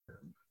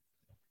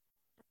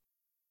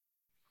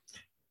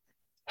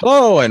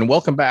Hello, and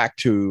welcome back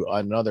to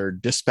another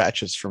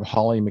Dispatches from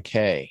Hollie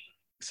McKay.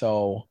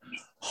 So,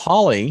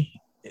 Holly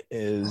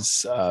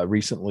is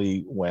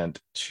recently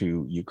went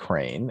to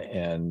Ukraine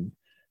and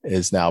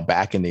is now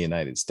back in the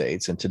United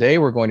States. And today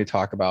we're going to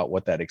talk about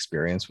what that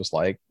experience was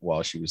like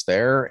while she was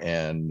there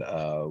and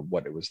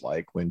what it was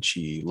like when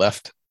she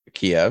left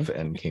Kiev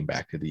and came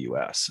back to the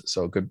US.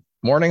 So, good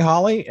morning,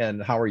 Holly,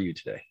 and how are you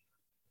today?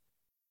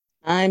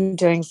 I'm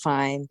doing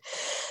fine.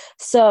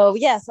 So,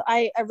 yes,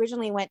 I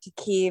originally went to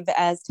Kiev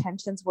as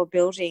tensions were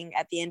building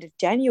at the end of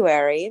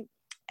January.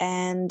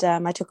 And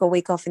I took a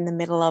week off in the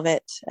middle of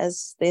it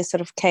as the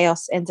sort of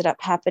chaos ended up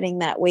happening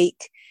that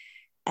week,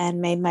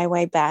 and made my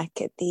way back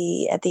at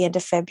the end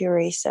of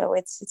February. So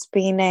it's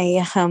been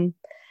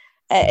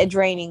a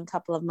draining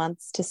couple of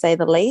months to say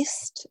the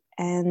least.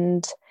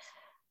 And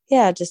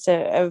yeah, just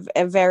a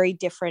very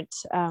different,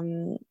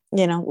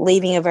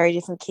 leaving a very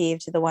different Kiev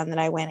to the one that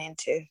I went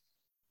into.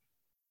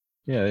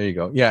 Yeah, there you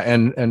go. Yeah,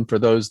 and for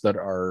those that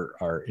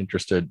are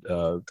interested,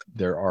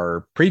 there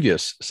are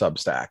previous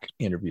Substack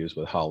interviews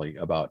with Holly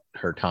about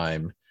her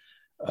time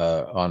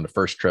on the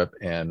first trip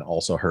and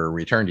also her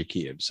return to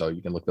Kiev. So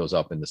you can look those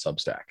up in the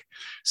Substack.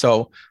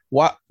 So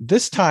what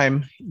this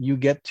time you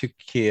get to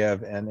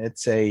Kiev, and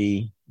it's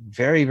a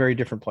very, very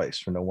different place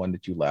from the one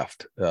that you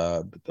left.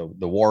 The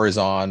war is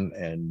on,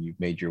 and you've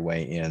made your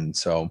way in.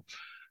 So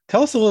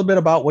tell us a little bit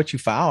about what you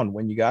found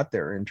when you got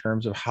there in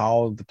terms of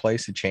how the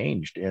place had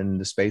changed in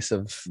the space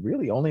of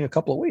really only a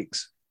couple of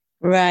weeks.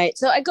 Right.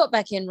 So I got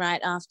back in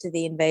right after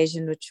the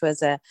invasion, which was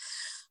that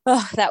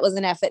was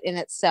an effort in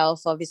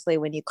itself. Obviously,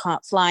 when you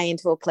can't fly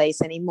into a place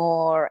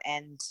anymore,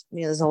 and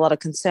there's a lot of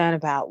concern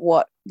about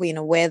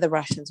where the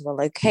Russians were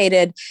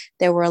located.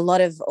 There were a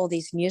lot of all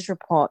these news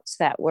reports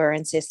that were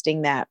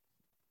insisting that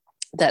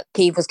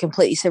Kyiv was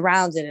completely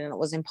surrounded and it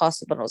was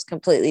impossible. It was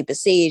completely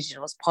besieged and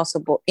it was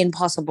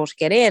impossible to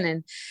get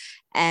in.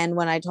 And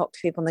when I talked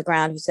to people on the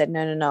ground who said,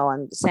 no, no, no,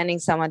 I'm sending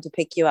someone to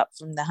pick you up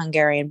from the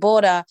Hungarian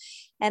border.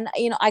 And,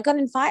 I got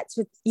in fights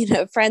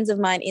with, friends of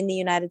mine in the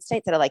United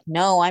States that are like,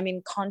 no, I'm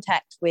in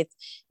contact with,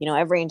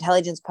 every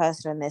intelligence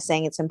person, and they're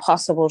saying it's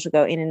impossible to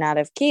go in and out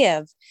of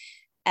Kiev.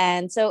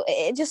 And so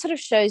it just sort of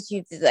shows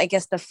you, I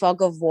guess, the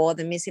fog of war,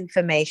 the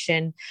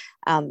misinformation.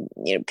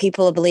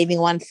 People are believing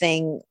one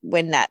thing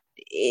when that,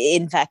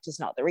 in fact, is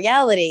not the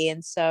reality.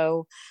 And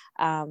so,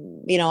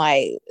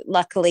 I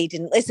luckily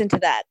didn't listen to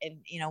that, and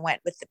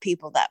went with the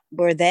people that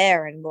were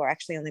there and were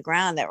actually on the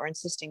ground that were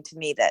insisting to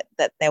me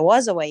that there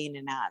was a way in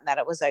and out, and that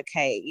it was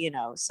okay.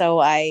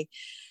 So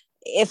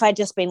if I'd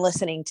just been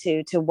listening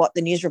to what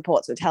the news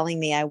reports were telling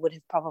me, I would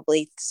have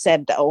probably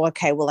said, oh,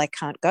 okay, well, I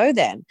can't go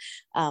then.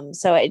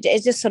 So it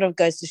just sort of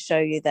goes to show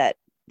you that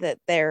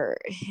there,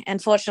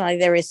 unfortunately,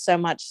 there is so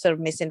much sort of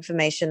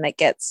misinformation that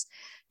gets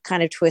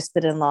kind of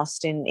twisted and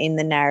lost in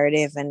the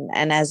narrative. And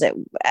as it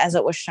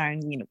was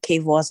shown,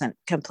 Kiev wasn't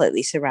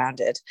completely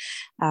surrounded,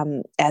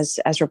 as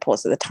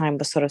reports at the time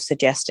were sort of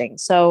suggesting.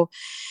 So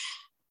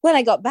when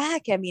I got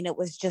back, I mean, it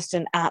was just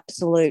an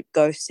absolute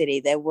ghost city.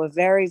 There were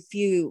very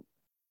few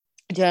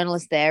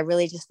journalists there,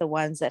 really just the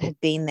ones that had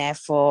been there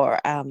for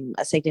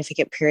a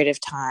significant period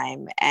of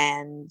time.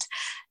 And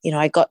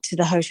I got to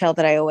the hotel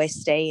that I always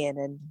stay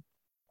in,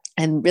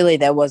 and really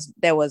there was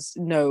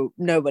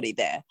nobody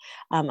there.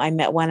 I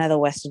met one other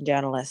Western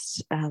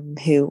journalist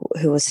who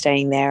was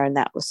staying there, and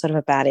that was sort of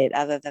about it.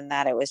 Other than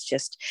that, it was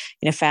just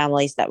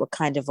families that were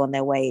kind of on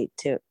their way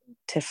to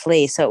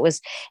flee. So it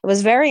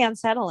was very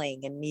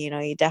unsettling, and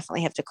you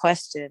definitely have to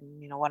question,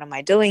 what am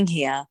I doing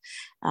here?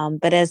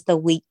 But as the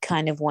week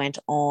kind of went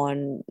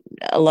on,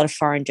 a lot of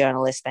foreign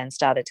journalists then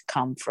started to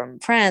come from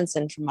France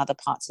and from other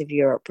parts of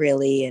Europe,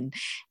 really, and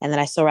then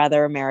I saw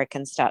other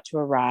Americans start to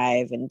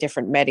arrive, and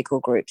different medical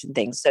groups and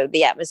things. So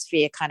the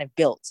atmosphere kind of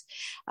built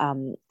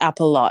up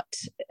a lot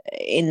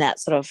in that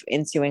sort of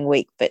ensuing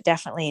week. But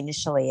definitely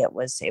initially it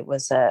was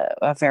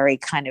a very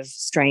kind of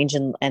strange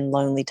and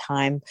lonely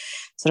time,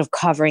 sort of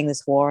covering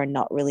this war and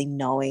not really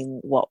knowing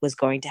what was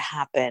going to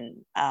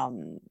happen.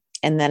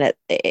 And then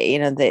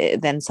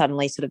then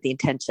suddenly sort of the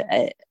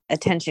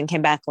attention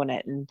came back on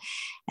it,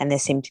 and there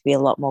seemed to be a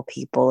lot more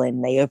people,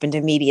 and they opened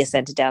a media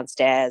center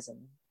downstairs,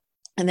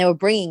 and they were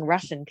bringing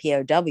Russian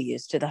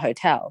POWs to the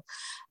hotel,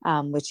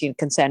 which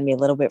concerned me a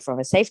little bit from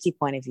a safety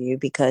point of view,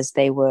 because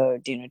they were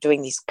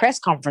doing these press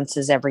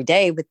conferences every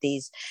day with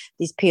these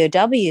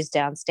POWs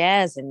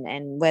downstairs,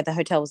 and where the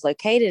hotel was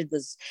located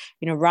was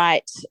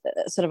right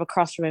sort of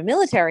across from a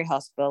military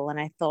hospital. And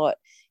I thought,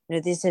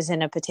 this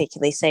isn't a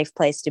particularly safe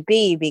place to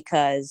be,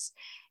 because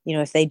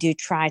if they do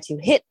try to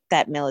hit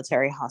that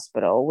military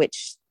hospital,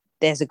 which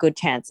there's a good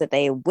chance that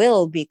they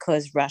will,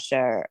 because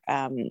Russia,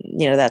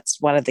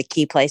 that's one of the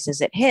key places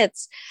it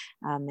hits,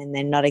 and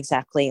they're not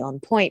exactly on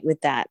point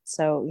with that.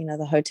 So,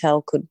 the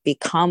hotel could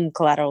become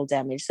collateral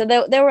damage. So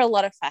there were a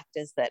lot of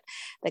factors that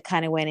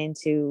kind of went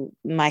into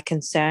my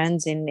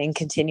concerns in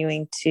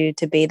continuing to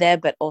be there,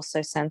 but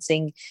also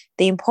sensing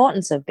the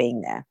importance of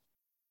being there.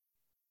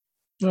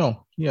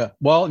 Oh, yeah.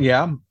 Well,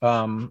 yeah.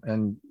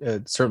 And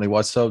it certainly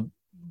was. So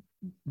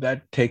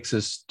that takes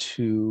us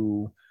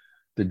to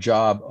the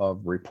job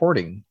of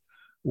reporting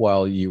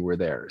while you were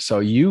there. So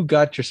you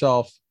got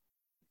yourself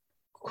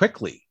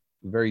quickly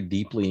very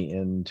deeply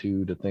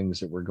into the things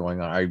that were going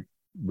on. I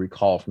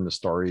recall from the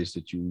stories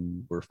that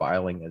you were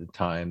filing at the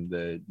time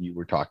that you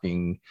were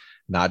talking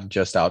not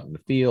just out in the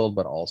field,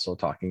 but also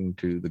talking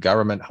to the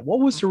government. What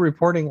was the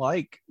reporting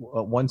like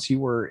once you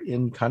were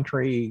in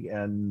country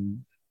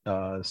and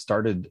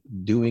started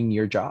doing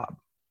your job?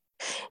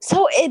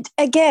 So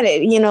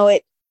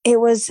it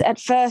was at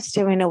first,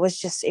 I mean, it was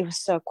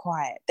so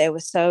quiet. There were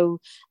so,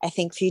 I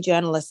think, few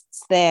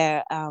journalists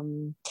there.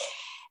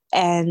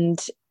 And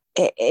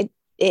it,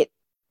 it,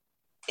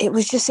 it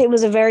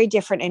was a very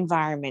different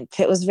environment.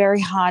 It was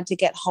very hard to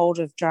get hold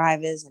of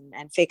drivers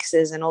and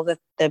fixers and all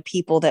the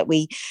people that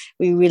we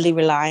really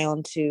rely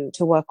on to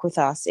work with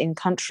us in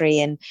country.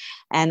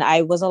 And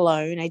I was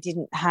alone. I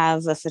didn't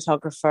have a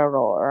photographer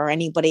or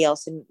anybody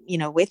else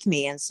with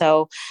me. And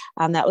so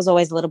that was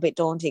always a little bit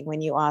daunting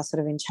when you are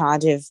sort of in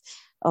charge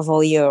of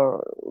all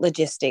your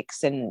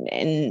logistics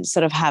and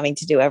sort of having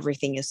to do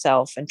everything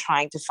yourself and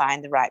trying to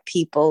find the right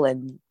people.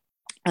 And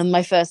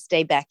my first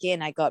day back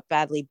in, I got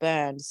badly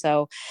burned.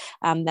 So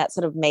that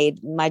sort of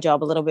made my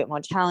job a little bit more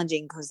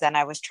challenging, because then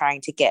I was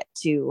trying to get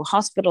to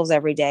hospitals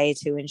every day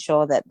to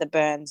ensure that the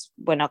burns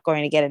were not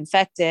going to get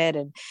infected,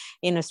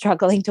 and,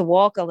 struggling to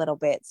walk a little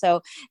bit.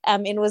 So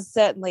it was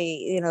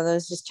certainly, there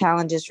was just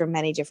challenges from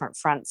many different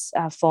fronts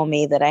for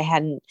me that I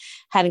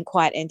hadn't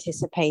quite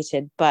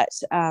anticipated.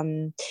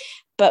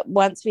 But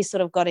once we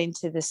sort of got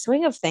into the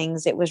swing of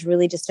things, it was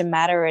really just a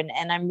matter. And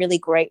I'm really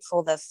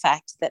grateful the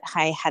fact that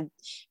I had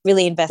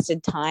really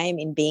invested time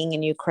in being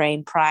in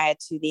Ukraine prior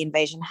to the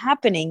invasion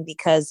happening,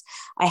 because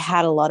I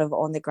had a lot of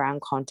on the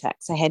ground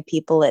contacts. I had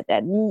people at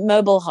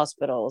mobile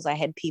hospitals. I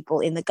had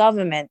people in the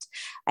government.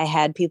 I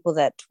had people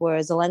that were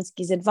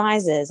Zelensky's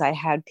advisors. I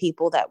had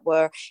people that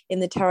were in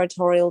the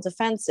territorial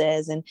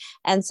defenses.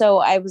 And so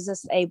I was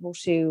just able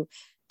to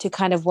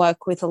kind of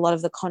work with a lot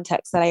of the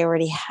contacts that I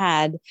already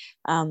had,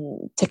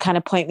 to kind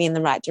of point me in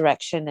the right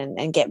direction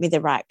and get me the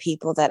right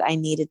people that I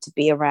needed to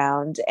be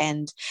around,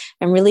 and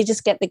really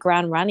just get the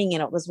ground running.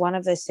 And it was one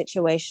of those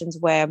situations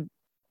where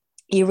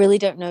you really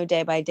don't know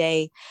day by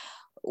day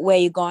where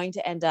you're going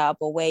to end up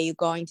or where you're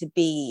going to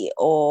be,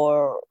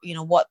 or,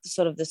 what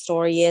sort of the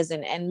story is.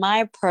 And my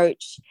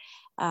approach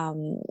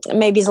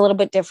maybe is a little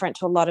bit different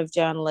to a lot of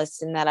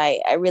journalists, in that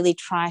I really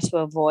try to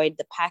avoid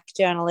the pack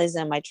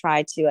journalism.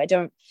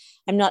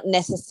 I'm not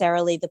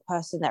necessarily the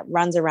person that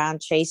runs around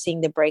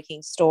chasing the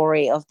breaking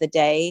story of the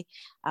day.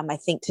 I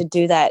think to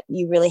do that,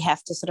 you really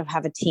have to sort of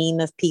have a team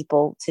of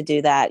people to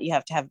do that. You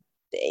have to have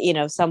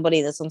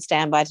somebody that's on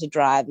standby to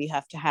drive. You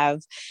have to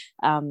have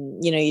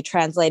your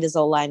translators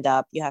all lined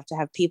up. You have to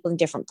have people in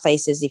different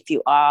places if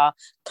you are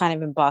kind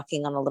of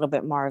embarking on a little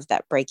bit more of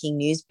that breaking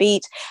news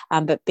beat.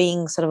 But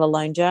being sort of a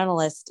lone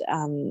journalist,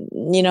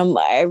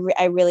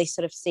 I really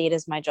sort of see it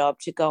as my job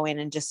to go in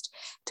and just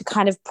to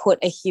kind of put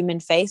a human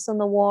face on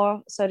the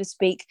war, so to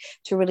speak,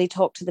 to really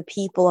talk to the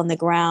people on the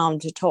ground,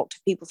 to talk to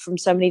people from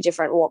so many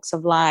different walks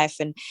of life,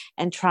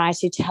 and try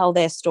to tell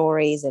their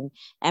stories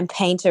and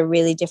paint a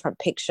really different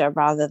picture,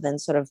 rather than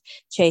sort of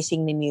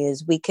chasing the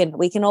news. We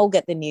can all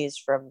get the news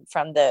from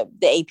the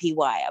AP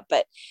wire,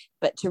 but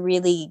to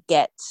really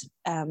get,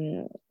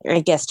 I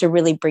guess, to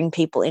really bring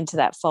people into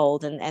that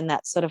fold, and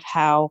that's sort of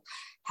how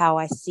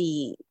I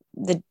see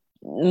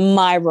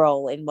my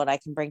role in what I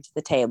can bring to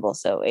the table.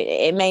 So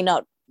it may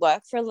not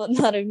work for a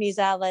lot of news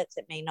outlets.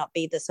 It may not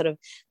be the sort of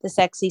the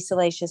sexy,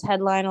 salacious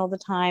headline all the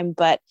time,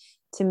 but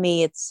to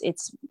me, it's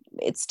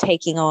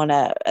taking on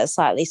a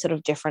slightly sort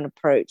of different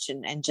approach,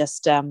 and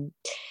just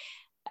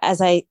as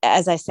I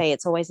say,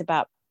 it's always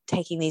about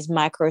taking these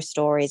micro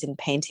stories and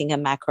painting a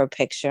macro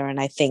picture. And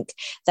I think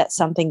that's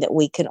something that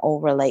we can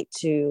all relate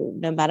to,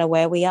 no matter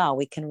where we are.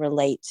 We can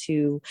relate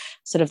to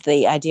sort of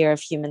the idea of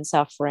human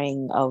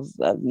suffering, of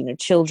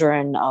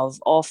children, of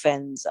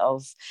orphans,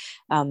 of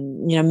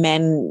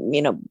men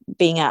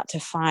being out to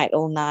fight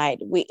all night.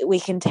 We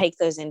can take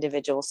those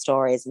individual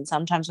stories, and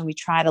sometimes when we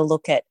try to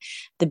look at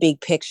the big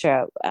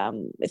picture,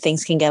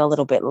 things can get a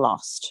little bit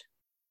lost.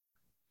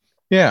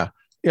 Yeah.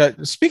 Yeah,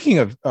 speaking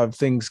of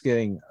things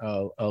getting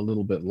a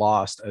little bit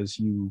lost as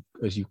you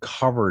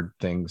covered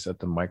things at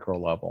the micro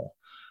level,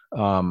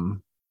 I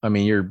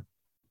mean, you're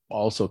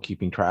also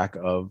keeping track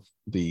of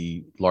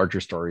the larger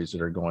stories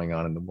that are going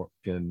on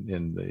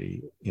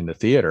in the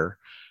theater,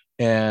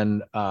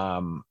 and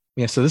so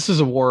this is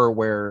a war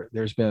where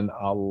there's been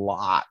a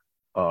lot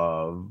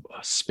of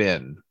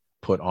spin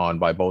put on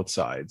by both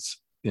sides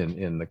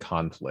in the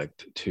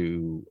conflict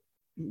to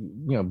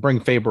bring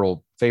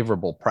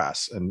favorable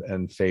press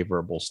and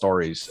favorable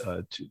stories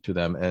to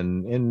them,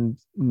 and in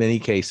many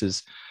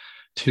cases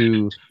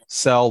to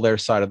sell their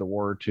side of the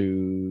war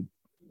to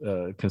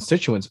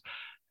constituents.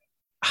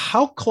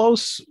 How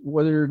close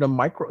were the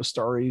micro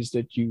stories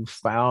that you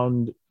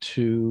found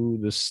to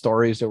the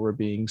stories that were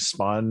being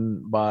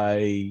spun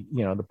by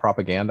the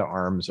propaganda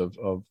arms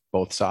of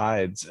both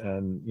sides?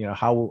 And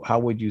how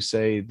would you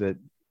say that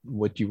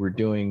what you were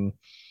doing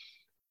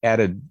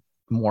added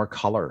more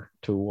color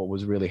to what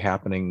was really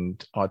happening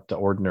at the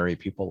ordinary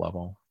people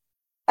level?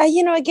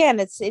 Again,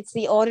 it's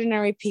the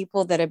ordinary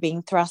people that are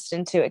being thrust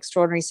into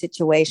extraordinary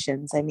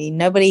situations. I mean,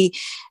 nobody,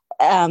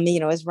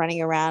 is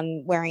running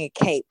around wearing a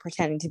cape,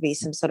 pretending to be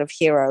some sort of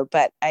hero.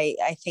 But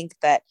I think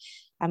that,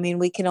 I mean,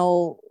 we can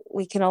all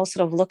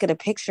sort of look at a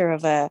picture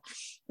of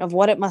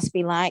what it must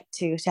be like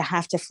to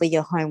have to flee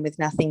your home with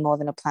nothing more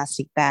than a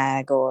plastic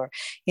bag, or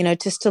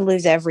just to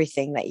lose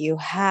everything that you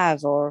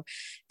have, or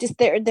just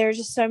there are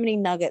just so many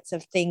nuggets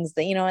of things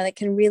that and it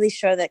can really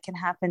show that can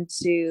happen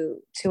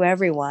to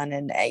everyone.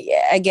 And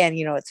again,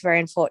 it's very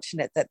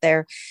unfortunate that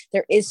there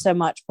is so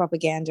much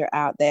propaganda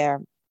out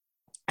there,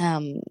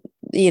 and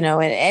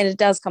it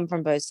does come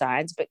from both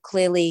sides, but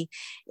clearly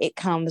it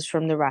comes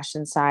from the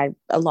Russian side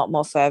a lot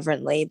more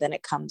fervently than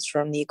it comes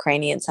from the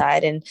Ukrainian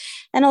side. And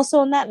also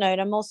on that note,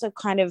 I'm also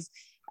kind of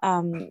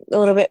a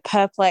little bit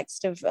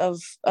perplexed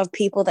of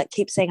people that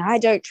keep saying, I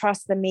don't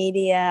trust the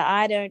media.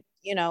 I don't,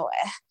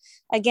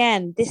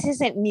 again, this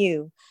isn't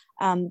new.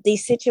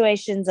 These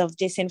situations of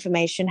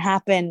disinformation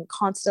happen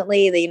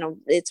constantly.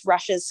 It's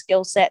Russia's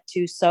skill set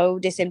to sow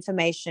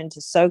disinformation, to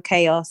sow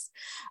chaos,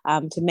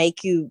 to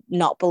make you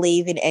not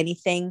believe in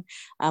anything,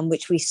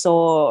 which we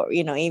saw,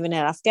 even in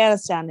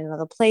Afghanistan and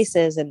other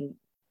places. And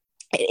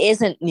it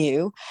isn't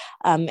new.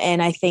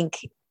 And I think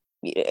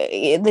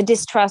the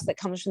distrust that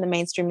comes from the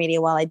mainstream media,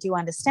 while I do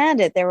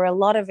understand it, there were a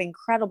lot of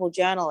incredible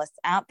journalists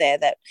out there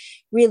that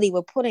really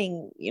were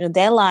putting,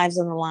 their lives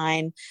on the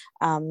line.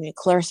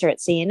 Clarissa at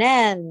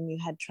CNN, and you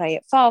had Trey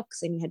at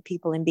Fox, and you had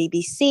people in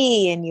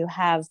BBC, and you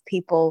have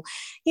people,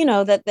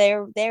 that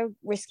they're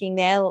risking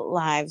their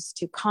lives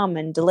to come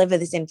and deliver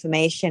this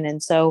information.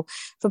 And so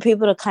for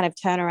people to kind of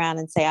turn around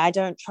and say, I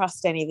don't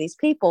trust any of these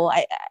people,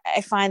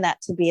 I find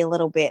that to be a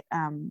little bit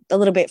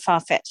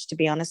far-fetched, to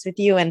be honest with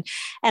you. And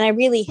I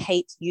really hate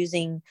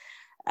using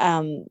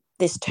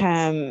this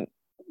term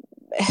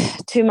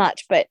too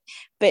much, but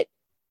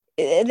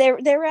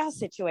there are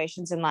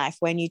situations in life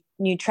when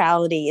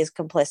neutrality is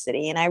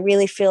complicity, and I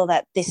really feel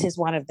that this is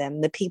one of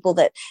them. The people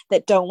that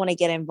don't want to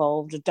get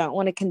involved, or don't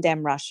want to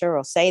condemn Russia,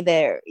 or say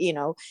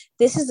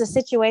this is a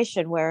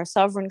situation where a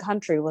sovereign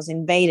country was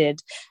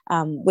invaded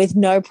with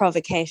no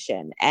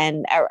provocation,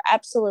 and are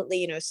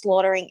absolutely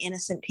slaughtering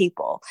innocent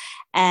people,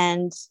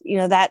 and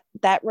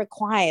that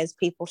requires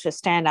people to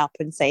stand up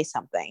and say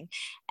something.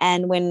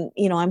 And when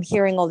I'm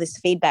hearing all this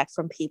feedback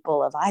from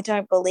people of, I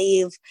don't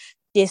believe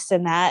this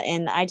and that,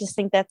 and I just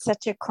think that's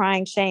such a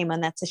crying shame,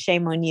 and that's a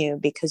shame on you,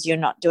 because you're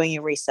not doing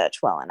your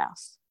research well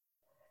enough.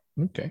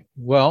 Okay,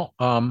 well,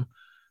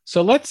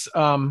 so let's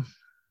I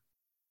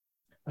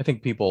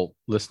think people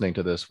listening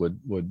to this would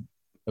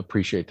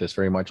appreciate this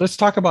very much. Let's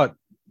talk about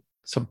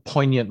some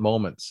poignant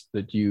moments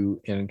that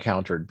you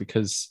encountered,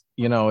 because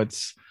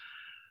it's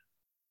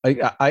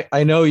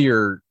I know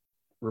your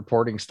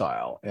reporting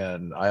style,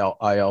 and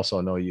I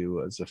also know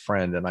you as a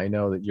friend, and I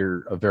know that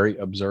you're a very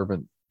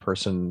observant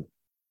person,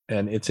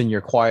 and it's in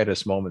your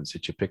quietest moments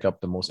that you pick up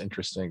the most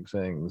interesting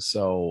things.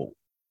 So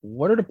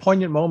what are the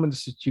poignant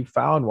moments that you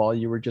found while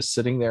you were just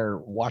sitting there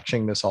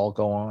watching this all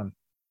go on?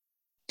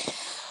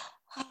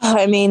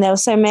 I mean, there were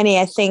so many.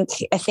 I think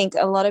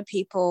a lot of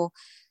people,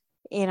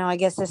 I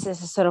guess this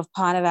is a sort of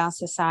part of our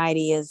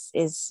society,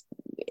 is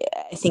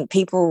I think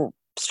people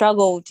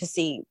struggle to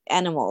see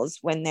animals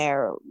when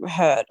they're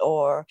hurt,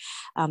 or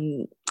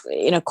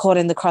caught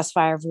in the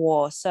crossfire of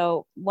war.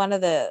 So one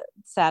of the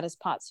saddest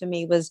parts for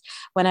me was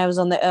when I was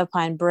on the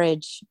Irpine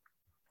Bridge.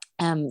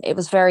 It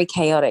was very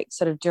chaotic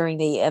sort of during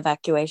the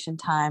evacuation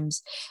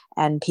times,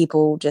 and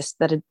people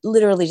that had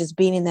literally just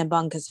been in their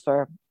bunkers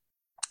for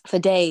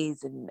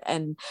days,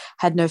 and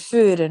had no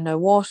food and no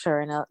water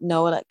and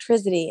no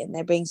electricity, and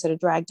they're being sort of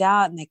dragged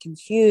out, and they're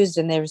confused,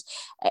 and there's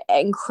an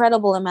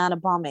incredible amount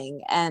of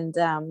bombing, and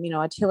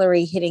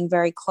artillery hitting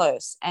very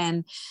close.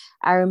 And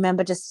I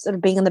remember just sort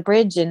of being on the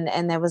bridge,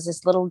 and there was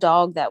this little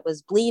dog that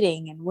was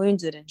bleeding and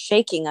wounded and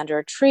shaking under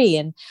a tree,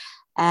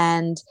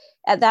 and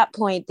at that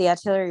point the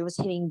artillery was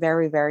hitting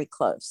very, very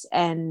close,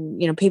 and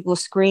people were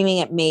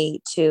screaming at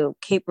me to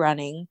keep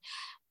running.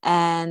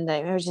 And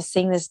I was just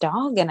seeing this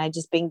dog, and I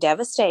just being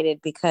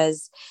devastated,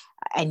 because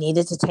I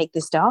needed to take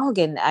this dog,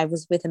 and I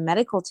was with a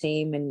medical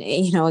team, and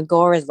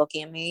Igor is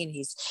looking at me, and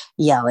he's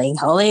yelling,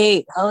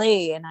 Hollie,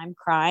 Hollie, and I'm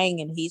crying,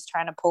 and he's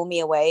trying to pull me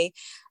away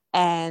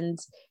and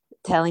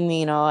telling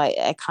me,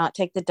 I can't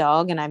take the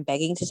dog, and I'm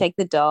begging to take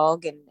the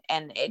dog,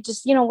 and it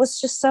just was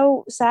just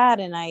so sad.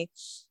 And I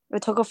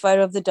took a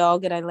photo of the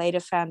dog, and I later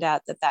found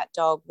out that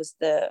dog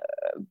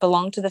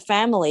belonged to the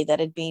family that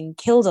had been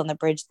killed on the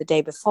bridge the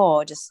day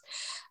before. Just,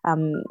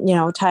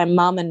 time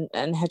mum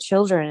and her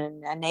children,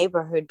 and a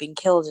neighbor who had been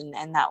killed,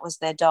 and that was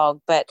their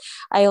dog. But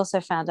I also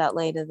found out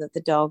later that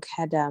the dog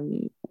had,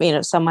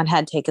 someone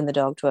had taken the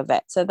dog to a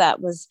vet. So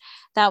that was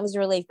a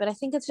relief. But I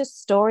think it's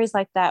just stories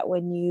like that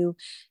when you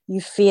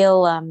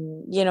feel,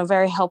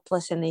 very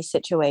helpless in these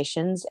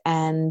situations,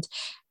 and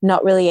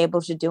not really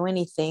able to do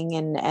anything,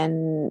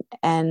 and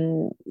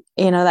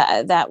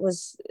that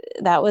was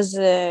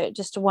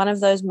just one of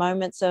those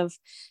moments of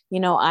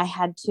I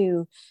had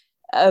to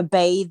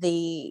obey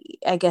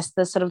I guess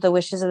the sort of the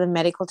wishes of the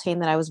medical team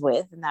that I was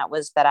with, and that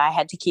was that I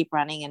had to keep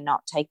running and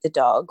not take the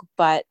dog.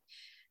 But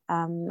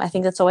I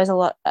think that's always a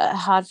lot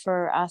hard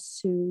for us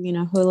who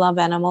love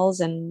animals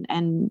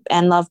and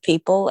love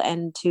people,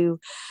 and to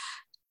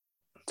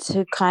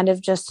kind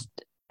of just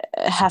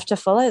have to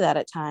follow that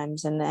at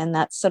times, and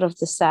that's sort of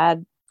the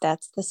sad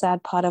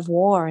part of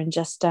war, and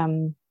just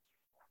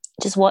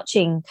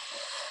watching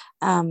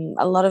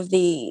a lot of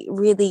the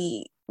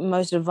really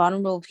most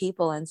vulnerable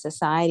people in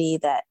society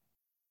that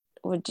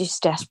were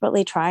just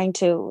desperately trying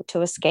to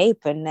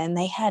escape, and then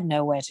they had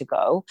nowhere to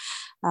go.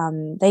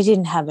 They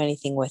didn't have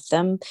anything with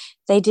them.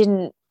 They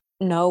didn't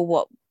know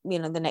what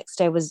the next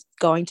day was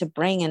going to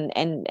bring,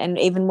 and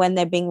even when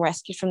they're being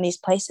rescued from these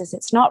places,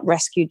 it's not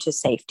rescued to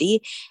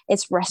safety.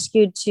 It's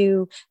rescued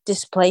to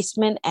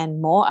displacement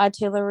and more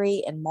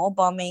artillery and more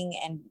bombing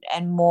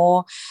and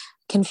more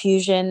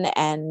confusion.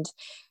 And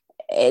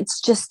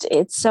it's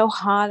so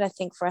hard, I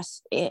think, for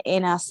us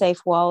in our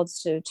safe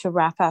worlds to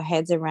wrap our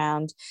heads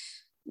around.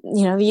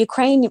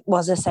 Ukraine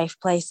was a safe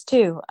place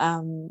too,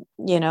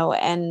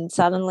 and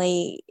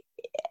suddenly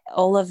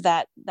all of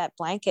that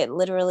blanket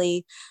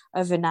literally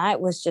overnight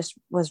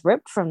was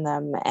ripped from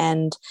them,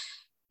 and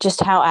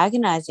just how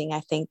agonizing I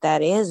think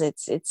that is.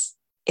 It's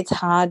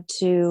hard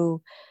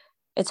to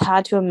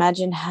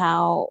imagine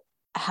how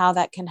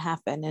that can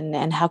happen,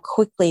 and how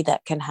quickly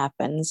that can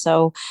happen.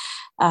 So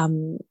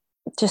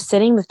just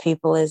sitting with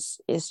people is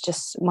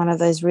just one of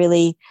those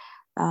really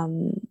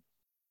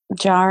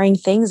jarring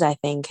things, I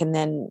think. And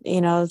then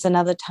it's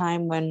another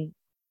time when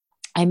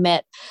I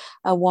met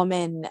a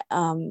woman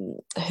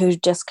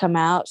who'd just come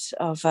out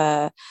of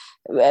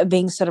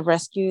being sort of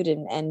rescued,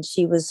 and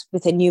she was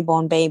with a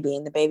newborn baby,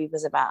 and the baby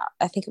was about,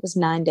 I think it was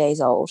 9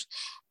 days old,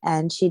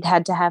 and she'd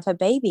had to have her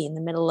baby in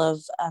the middle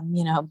of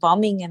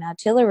bombing and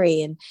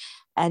artillery,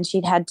 and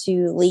she'd had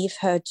to leave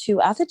her 2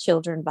 other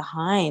children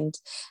behind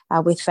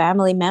with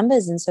family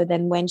members. And so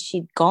then when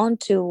she'd gone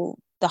to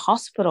the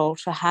hospital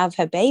to have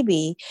her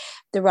baby,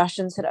 the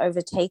Russians had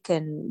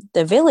overtaken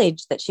the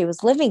village that she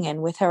was living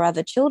in with her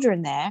other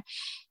children there.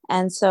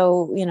 And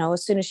so,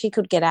 as soon as she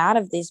could get out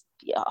of this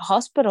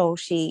hospital,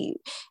 she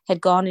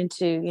had gone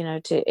into,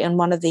 in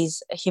one of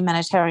these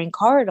humanitarian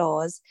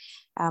corridors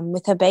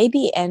with her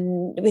baby,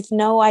 and with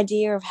no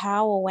idea of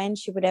how or when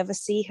she would ever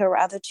see her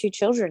other 2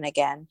 children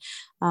again,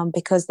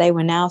 because they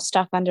were now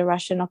stuck under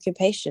Russian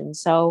occupation.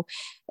 So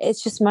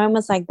it's just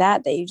moments like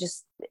that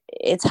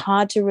it's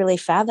hard to really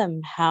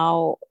fathom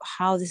how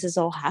this is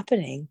all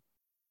happening.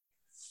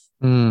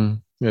 Yeah,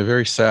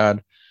 very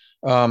sad.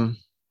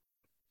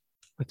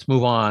 Let's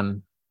move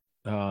on.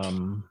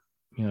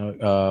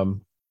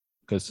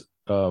 Because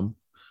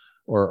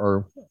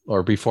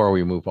or before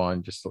we move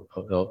on, just a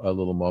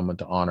little moment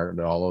to honor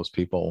that all those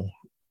people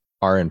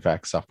are in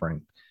fact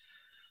suffering.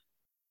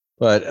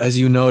 But as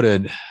you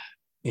noted,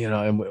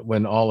 and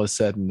when all is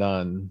said and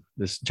done,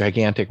 this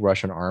gigantic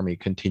Russian army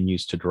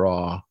continues to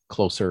draw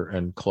closer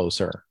and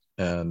closer.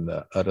 And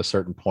at a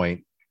certain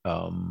point,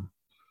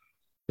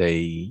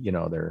 they're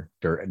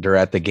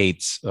at the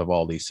gates of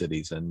all these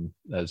cities. And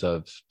as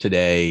of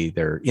today,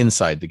 they're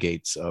inside the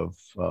gates of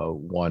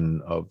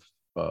one of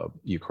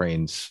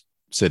Ukraine's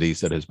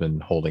cities that has been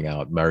holding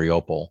out,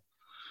 Mariupol.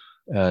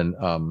 And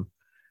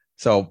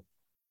so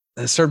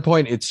at a certain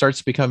point, it starts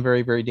to become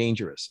very, very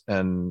dangerous,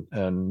 and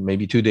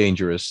maybe too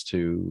dangerous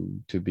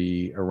to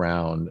be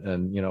around.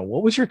 And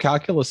what was your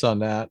calculus on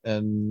that?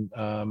 And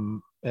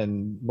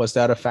was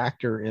that a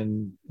factor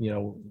in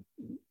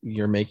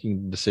you're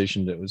making the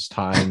decision that it was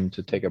time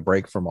to take a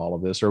break from all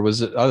of this, or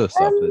was it other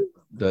stuff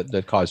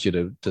that caused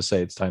you to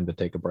say it's time to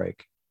take a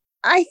break?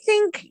 I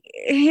think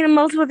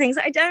multiple things.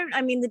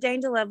 The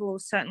danger level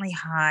was certainly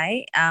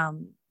high.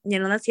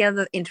 That's the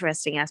other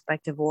interesting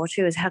aspect of war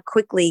too, is how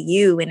quickly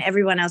you and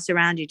everyone else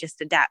around you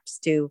just adapts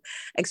to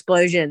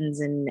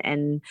explosions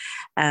and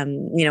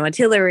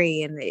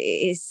artillery, and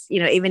it's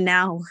even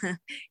now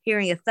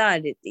hearing a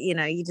thud,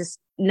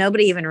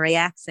 nobody even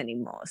reacts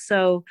anymore.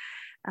 So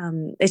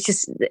it's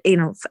just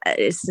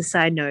it's the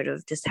side note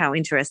of just how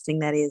interesting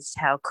that is,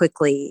 how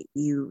quickly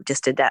you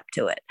just adapt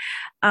to it.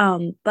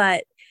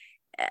 But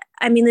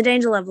the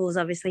danger level was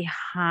obviously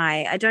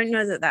high. I don't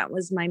know that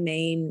was my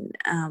main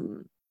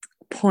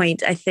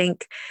point. I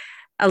think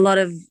a lot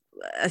of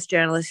us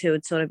journalists who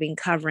had sort of been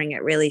covering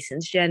it really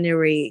since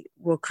January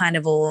were kind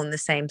of all in the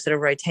same sort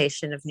of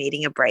rotation of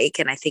needing a break.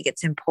 And I think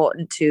it's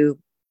important to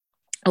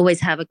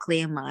always have a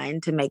clear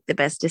mind to make the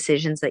best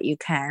decisions that you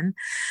can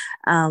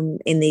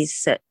in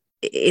these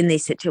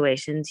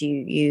situations.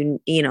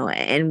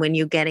 And when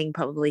you're getting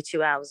probably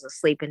 2 hours of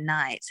sleep a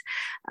night,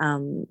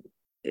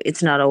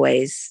 it's not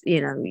always,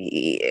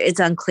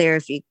 it's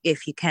unclear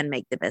if you can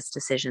make the best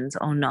decisions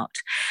or not.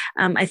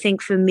 I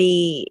think for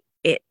me,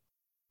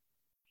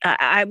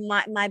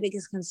 my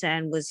biggest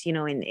concern was,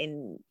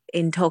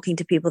 in talking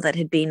to people that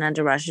had been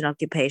under Russian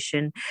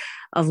occupation,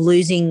 of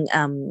losing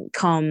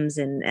comms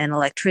and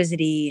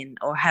electricity,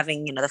 or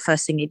having, the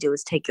first thing you do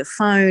is take your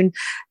phone.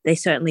 They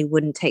certainly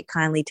wouldn't take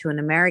kindly to an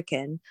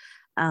American.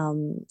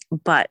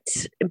 But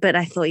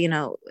I thought,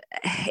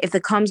 if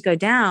the comms go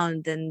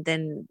down,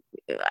 then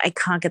I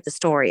can't get the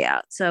story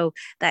out. So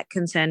that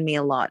concerned me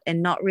a lot,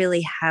 and not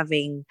really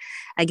having,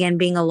 again,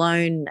 being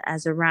alone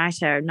as a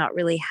writer, not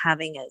really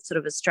having a sort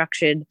of a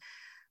structured,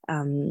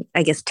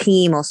 I guess,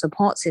 team or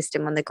support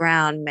system on the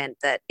ground meant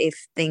that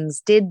if things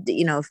did,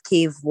 if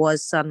Kiev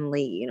was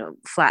suddenly,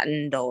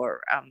 flattened,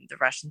 or the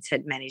Russians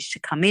had managed to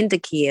come into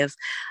Kiev,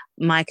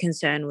 my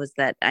concern was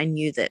that I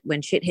knew that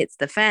when shit hits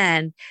the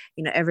fan,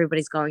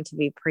 everybody's going to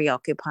be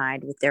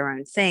preoccupied with their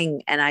own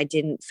thing. And I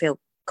didn't feel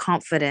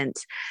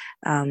confident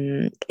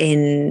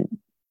in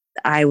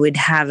I would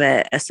have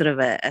a sort of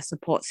a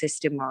support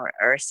system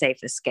or a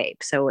safe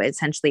escape. So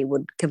essentially it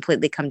would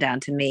completely come down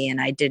to me, and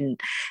I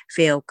didn't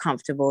feel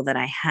comfortable that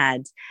I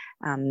had,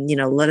 a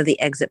lot of the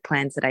exit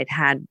plans that I'd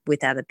had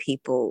with other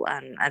people,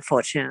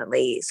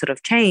 unfortunately sort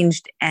of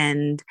changed.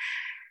 And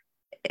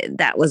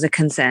that was a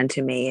concern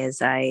to me, as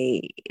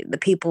the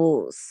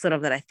people sort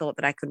of that I thought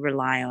that I could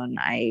rely on,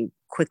 I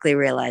quickly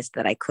realized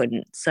that I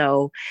couldn't.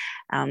 So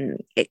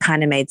it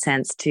kind of made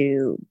sense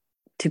to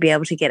be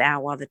able to get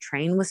out while the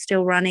train was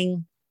still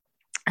running,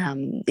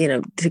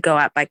 to go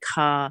out by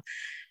car.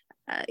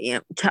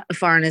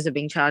 Foreigners are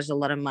being charged a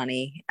lot of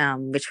money,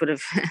 which would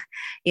have,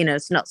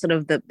 it's not sort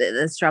of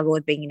the struggle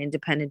with being an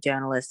independent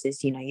journalist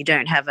is, you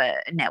don't have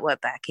a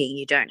network backing,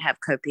 you don't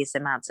have copious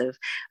amounts of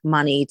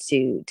money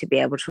to be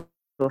able to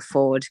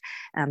afford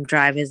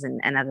drivers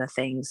and other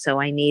things. So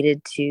I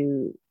needed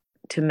to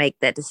make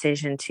that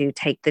decision to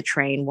take the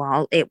train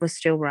while it was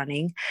still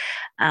running,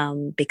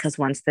 because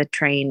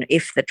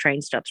if the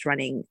train stops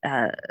running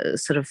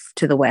sort of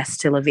to the west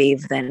to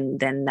Lviv,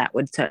 then that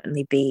would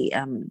certainly be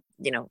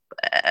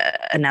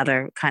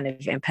another kind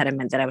of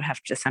impediment that I would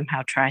have to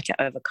somehow try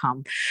to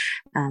overcome.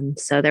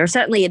 So there are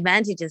certainly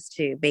advantages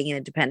to being an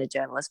independent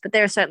journalist, but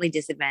there are certainly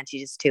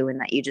disadvantages too, in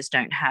that you just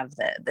don't have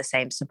the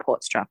same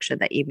support structure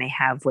that you may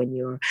have when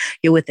you're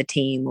with a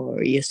team,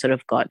 or you sort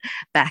of got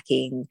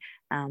backing.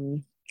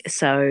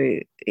 So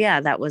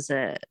yeah, that was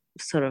it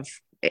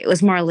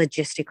was more a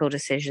logistical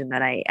decision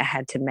that I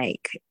had to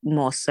make,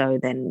 more so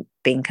than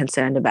being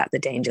concerned about the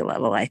danger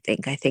level. I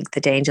think the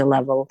danger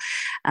level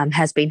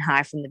has been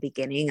high from the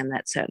beginning, and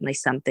that's certainly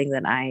something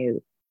that I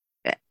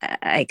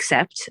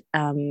accept,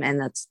 and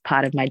that's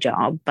part of my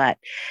job. But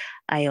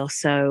I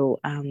also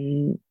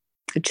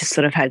just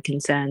sort of had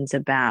concerns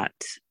about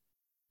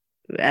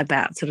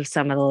sort of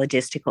some of the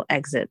logistical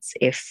exits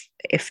if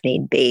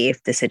need be,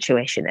 if the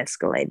situation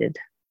escalated.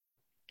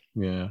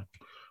 Yeah.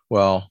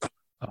 Well,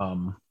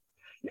 so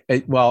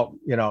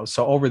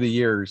over the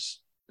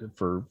years,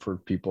 for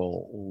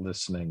people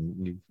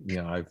listening,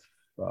 I've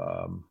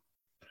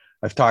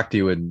talked to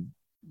you in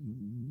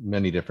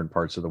many different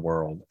parts of the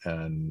world,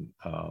 and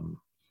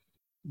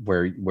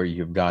where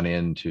you've gone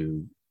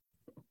into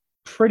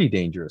pretty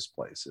dangerous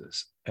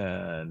places.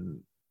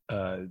 And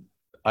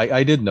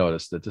I did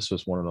notice that this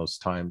was one of those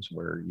times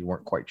where you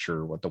weren't quite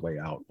sure what the way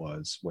out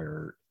was,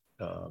 where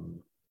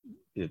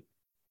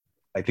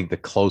I think the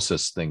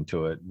closest thing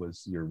to it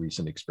was your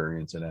recent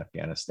experience in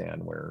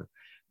Afghanistan, where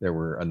there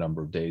were a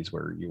number of days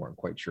where you weren't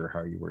quite sure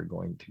how you were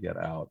going to get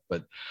out.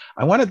 But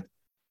I wanted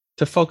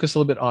to focus a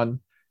little bit on,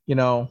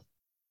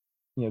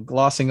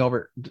 glossing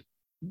over.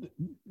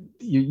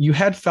 You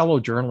had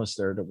fellow journalists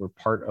there that were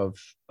part of,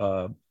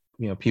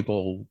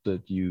 people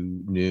that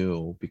you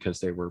knew because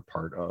they were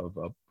part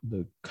of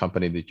the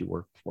company that you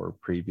worked for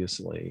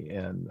previously.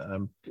 And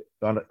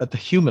at the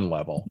human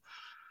level,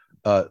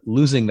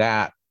 losing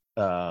that,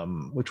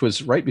 which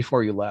was right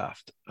before you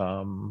left,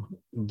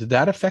 did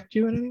that affect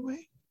you in any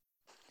way?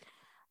 I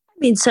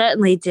mean,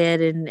 certainly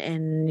did.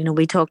 And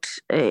we talked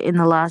in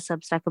the last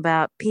Substack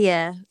about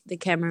Pierre, the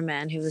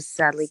cameraman who was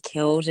sadly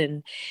killed.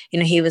 And,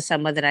 he was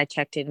someone that I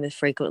checked in with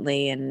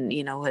frequently, and,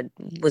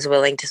 was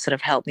willing to sort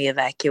of help me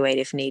evacuate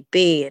if need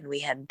be. And we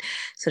had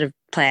sort of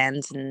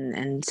plans,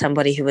 and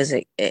somebody who was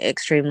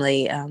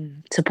extremely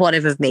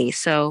supportive of me.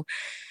 So,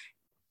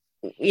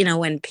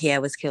 when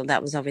Pierre was killed,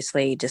 that was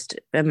obviously just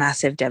a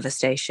massive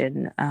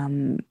devastation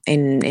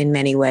in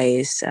many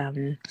ways.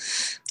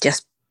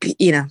 Just,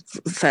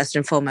 first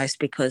and foremost,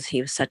 because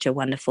he was such a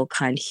wonderful,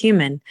 kind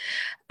human.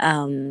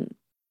 So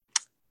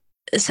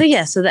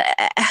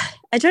that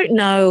I don't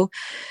know.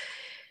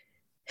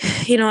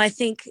 I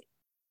think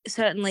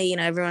certainly,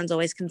 everyone's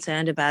always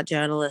concerned about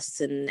journalists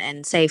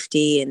and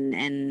safety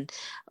and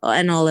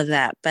all of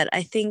that. But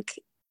I think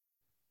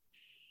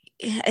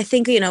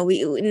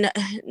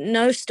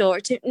no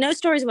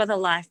stories about their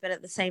life, but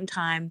at the same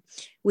time,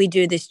 we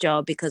do this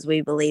job because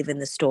we believe in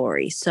the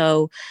story.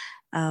 So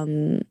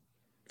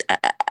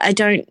I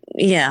don't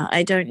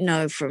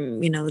know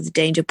from, the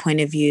danger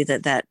point of view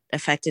that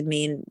affected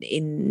me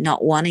in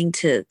not wanting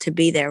to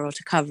be there or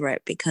to cover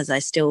it, because I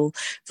still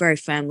very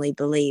firmly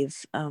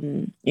believe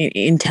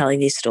in telling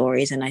these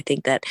stories. And I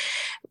think that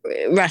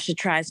Russia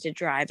tries to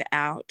drive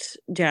out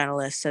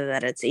journalists so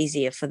that it's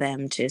easier for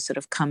them to sort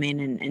of come in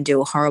and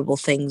do horrible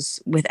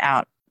things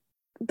without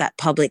that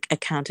public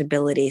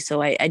accountability.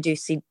 So I do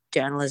see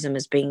journalism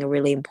as being a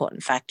really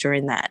important factor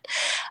in that.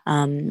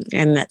 And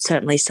that's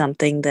certainly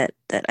something that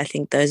I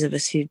think those of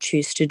us who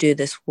choose to do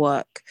this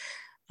work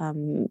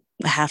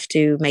have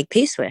to make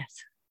peace with.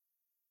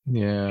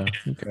 Yeah.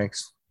 Okay.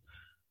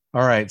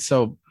 All right.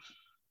 So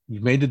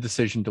you've made the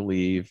decision to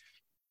leave,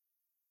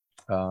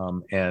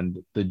 and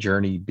the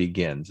journey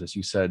begins. As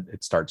you said,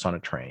 it starts on a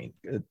train.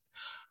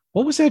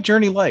 What was that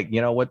journey like?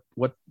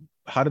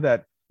 How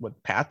did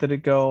what path did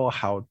it go?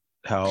 How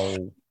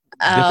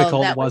Oh,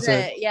 difficult that was was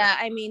it?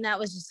 I mean, that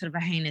was just sort of a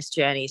heinous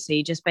journey. So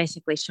you just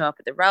basically show up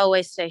at the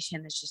railway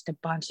station. There's just a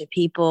bunch of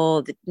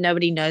people that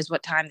nobody knows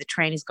what time the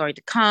train is going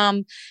to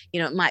come.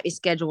 It might be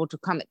scheduled to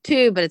come at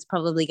 2, but it's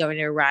probably going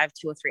to arrive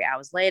 2 or 3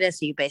 hours later.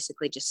 So you're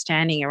basically just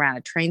standing around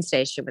a train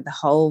station with a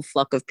whole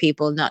flock of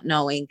people, not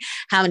knowing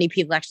how many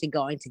people are actually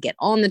going to get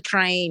on the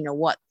train or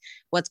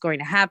what's going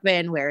to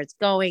happen, where it's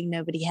going.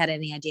 Nobody had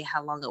any idea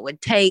how long it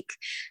would take.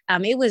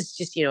 It was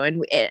just,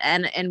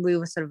 and we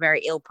were sort of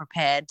very ill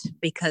prepared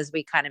because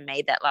we kind of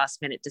made that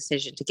last minute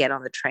decision to get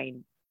on the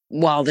train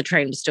while the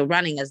train was still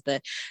running, as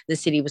the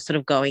city was sort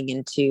of going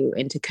into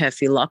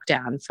curfew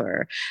lockdown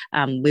for,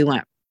 we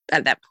weren't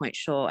at that point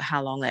sure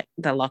how long the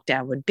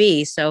lockdown would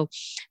be. So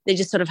they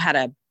just sort of had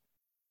a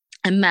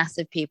mass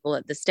of people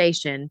at the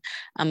station,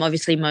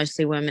 obviously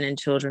mostly women and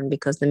children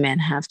because the men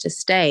have to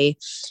stay.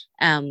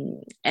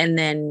 And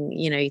then,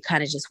 you're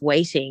kind of just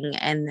waiting,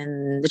 and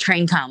then the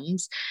train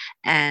comes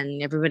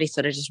and everybody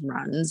sort of just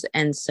runs.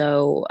 And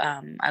so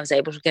I was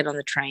able to get on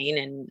the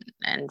train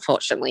and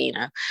fortunately,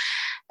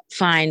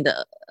 find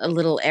a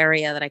little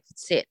area that I could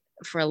sit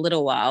for a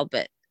little while,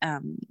 but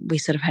we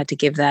sort of had to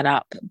give that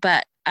up.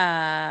 But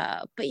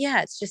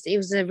yeah, it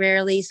was a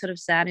really sort of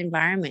sad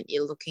environment.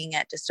 You're looking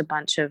at just a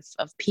bunch of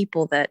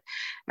people that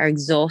are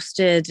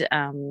exhausted.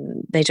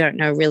 They don't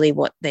know really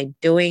what they're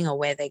doing or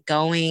where they're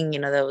going.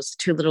 There was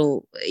 2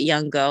 little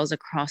young girls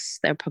across,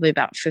 they're probably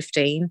about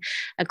 15,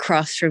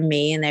 across from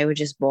me, and they were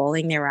just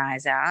bawling their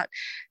eyes out.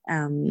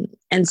 And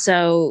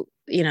so,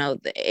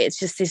 it's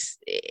just this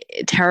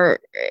terror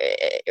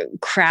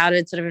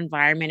crowded sort of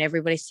environment.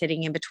 Everybody's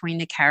sitting in between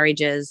the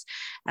carriages,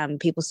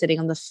 people sitting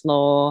on the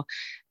floor.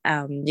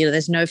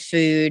 There's no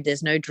food,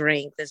 there's no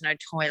drink, there's no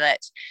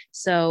toilet.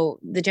 So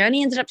the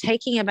journey ended up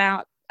taking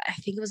about, I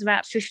think it was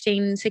about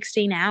 15,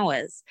 16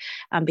 hours,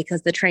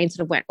 because the train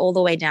sort of went all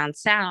the way down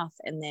south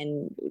and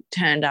then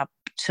turned up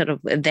sort of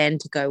then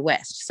to go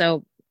west.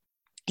 So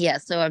yeah,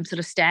 so I'm sort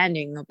of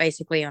standing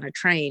basically on a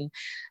train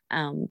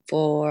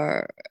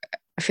for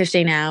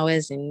 15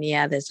 hours, and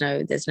yeah, there's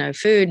no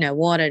food, no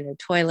water, no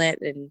toilet,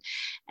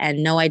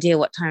 and no idea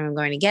what time I'm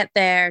going to get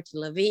there to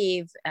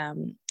Lviv.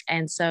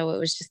 And so it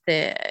was just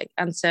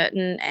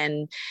uncertain,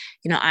 and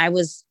I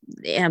was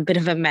in a bit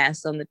of a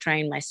mess on the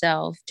train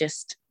myself,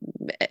 just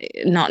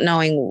not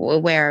knowing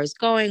where I was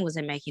going. Was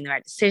I making the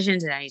right decision?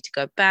 Did I need to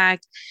go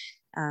back?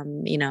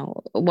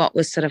 What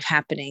was sort of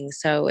happening.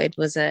 So it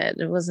was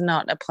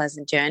not a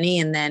pleasant journey.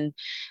 And then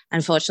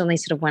unfortunately,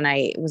 sort of when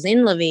I was in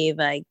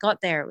Lviv, I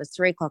got there, it was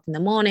 3:00 in the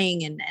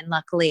morning. And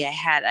luckily I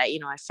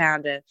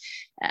found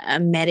a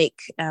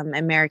medic,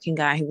 American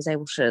guy who was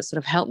able to sort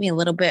of help me a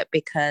little bit,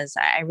 because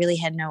I really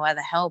had no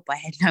other help. I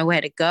had nowhere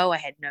to go. I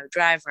had no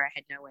driver. I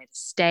had nowhere to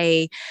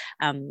stay.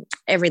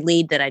 Every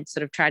lead that I'd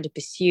sort of tried to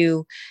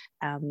pursue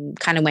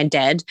kind of went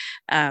dead.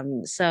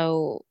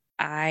 So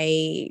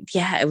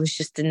it was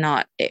just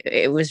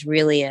it was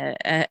really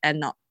a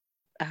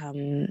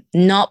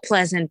not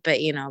pleasant, but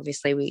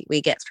obviously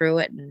we get through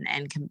it,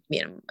 and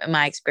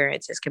my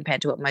experience is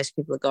compared to what most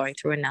people are going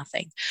through, and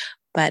nothing.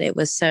 But it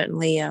was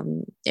certainly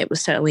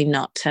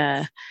not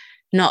the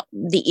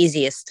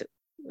easiest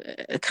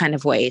kind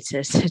of way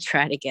to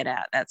try to get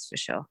out, that's for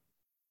sure.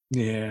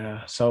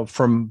 Yeah. So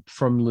from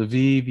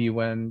Lviv you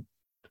went,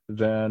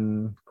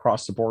 then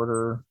crossed the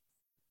border.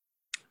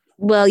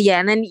 Well, yeah,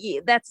 and then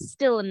that's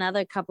still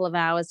another couple of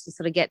hours to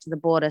sort of get to the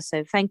border.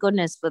 So thank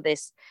goodness for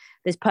this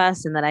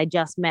person that I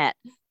just met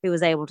who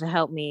was able to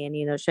help me,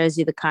 and shows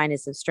you the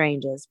kindness of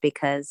strangers,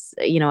 because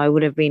I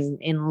would have been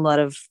in a lot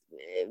of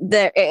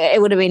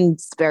it would have been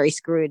very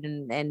screwed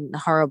and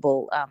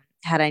horrible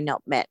had I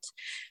not met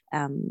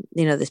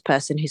this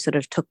person who sort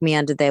of took me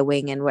under their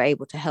wing and were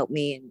able to help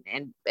me,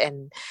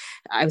 and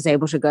I was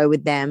able to go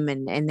with them.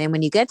 And then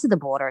when you get to the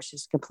border, it's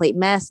just a complete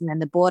mess. And then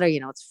the border,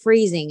 it's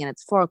freezing, and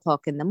it's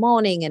 4:00 in the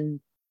morning,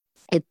 and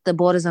the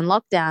border's on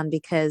lockdown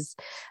because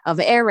of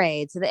air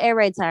raids. So the air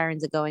raid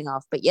sirens are going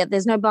off, but yet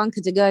there's no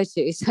bunker to go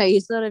to. So you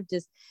sort of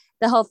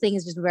the whole thing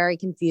is just very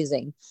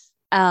confusing.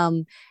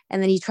 And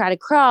then you try to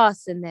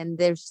cross, and then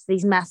there's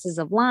these masses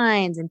of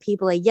lines, and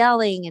people are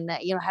yelling, and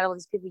had all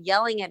these people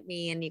yelling at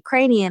me in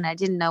Ukrainian. I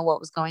didn't know what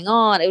was going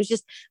on. It was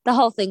just, the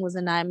whole thing was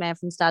a nightmare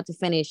from start to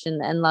finish.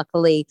 And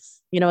luckily,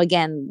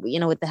 again,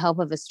 with the help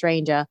of a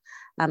stranger,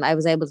 I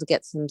was able to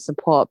get some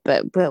support,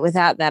 but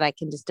without that, I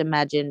can just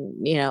imagine,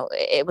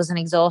 it was an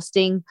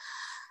exhausting,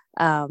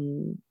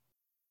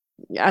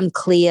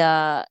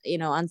 unclear,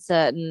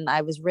 uncertain.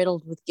 I was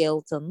riddled with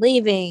guilt on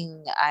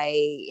leaving.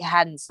 I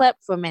hadn't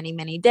slept for many,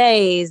 many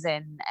days,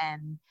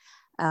 and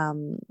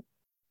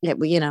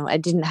I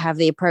didn't have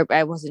the appropriate,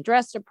 I wasn't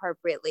dressed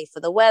appropriately for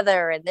the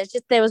weather. And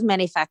there was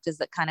many factors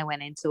that kind of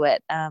went into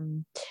it.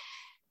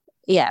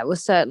 Yeah, it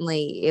was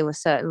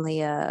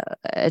certainly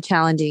a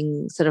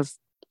challenging sort of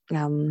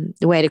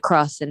way to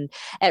cross, and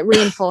it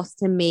reinforced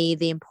to me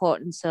the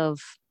importance of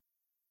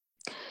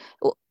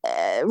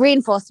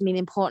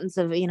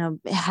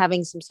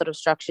having some sort of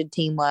structured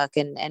teamwork,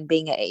 and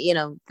being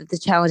the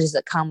challenges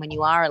that come when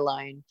you are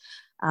alone,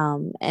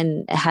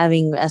 and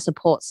having a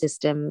support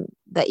system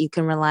that you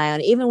can rely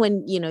on, even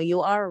when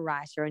you are a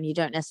writer and you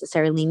don't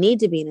necessarily need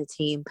to be in a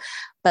team.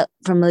 But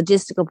from a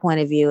logistical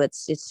point of view,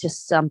 it's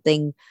just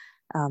something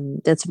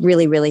that's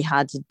really, really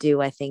hard to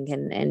do, I think.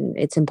 And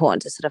it's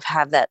important to sort of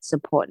have that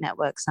support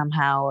network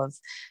somehow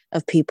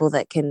of people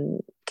that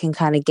can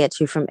kind of get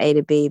you from A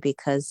to B,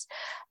 because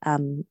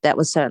that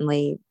was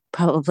certainly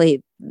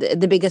probably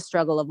the biggest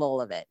struggle of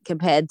all of it,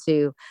 compared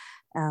to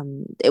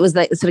it was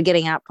the sort of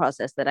getting out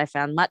process that I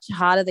found much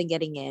harder than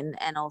getting in,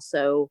 and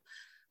also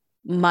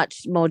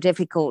much more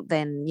difficult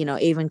than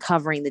even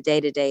covering the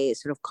day-to-day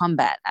sort of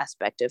combat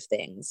aspect of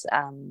things.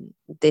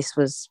 This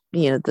was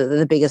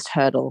the biggest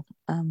hurdle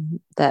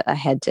that I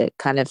had to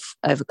kind of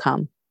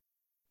overcome.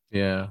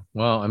 Yeah.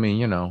 Well, I mean,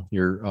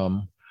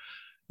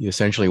 you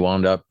essentially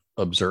wound up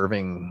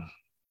observing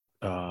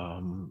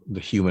the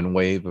human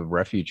wave of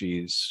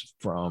refugees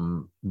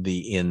from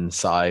the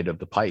inside of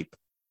the pipe.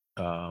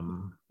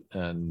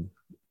 And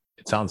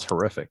it sounds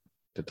horrific,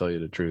 to tell you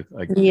the truth.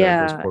 Those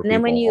Yeah, poor and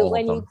then people, all of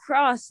when you them.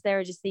 cross, there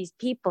are just these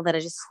people that are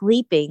just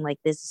sleeping, like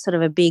there's sort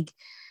of a big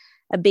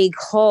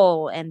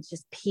hole, and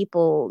just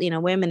people,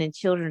 women and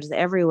children just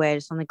everywhere,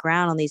 just on the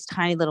ground on these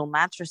tiny little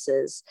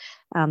mattresses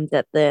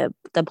that the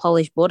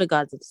Polish border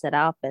guards have set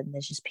up, and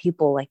there's just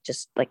people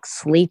just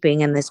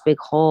sleeping in this big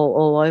hole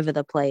all over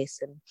the place.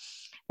 And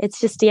it's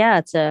just, yeah,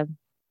 it's a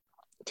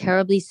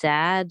terribly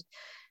sad,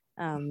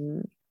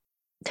 um,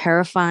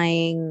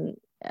 terrifying,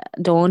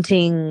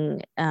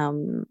 daunting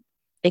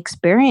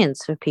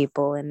experience for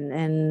people,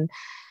 and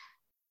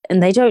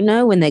they don't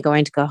know when they're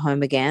going to go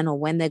home again, or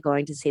when they're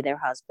going to see their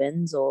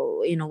husbands,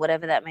 or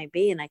whatever that may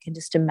be. And I can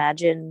just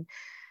imagine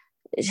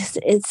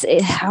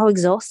how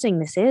exhausting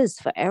this is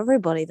for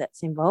everybody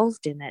that's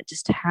involved in it,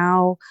 just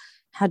how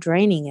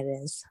draining it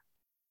is.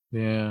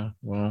 Yeah.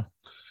 Well,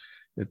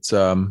 it's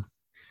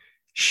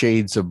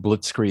shades of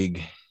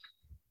blitzkrieg,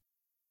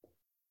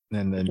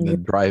 and then the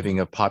driving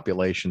of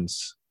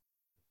populations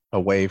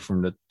away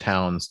from the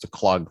towns to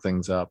clog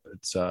things up.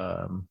 It's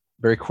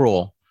very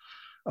cruel.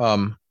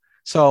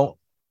 So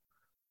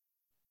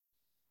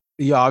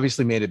you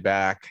obviously made it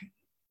back,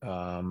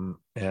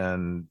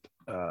 and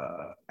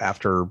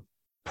after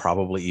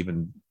probably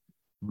even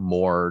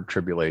more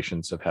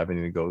tribulations of having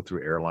to go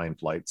through airline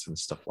flights and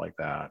stuff like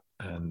that.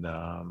 And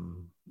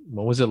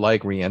what was it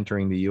like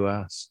re-entering the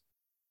U.S.?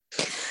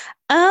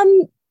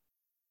 um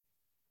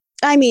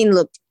I mean,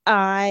 look,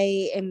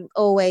 I am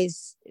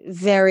always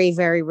very,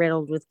 very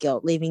riddled with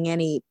guilt leaving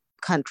any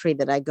country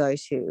that I go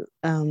to.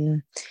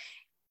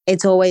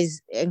 It's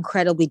always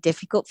incredibly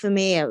difficult for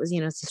me.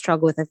 It's a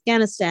struggle with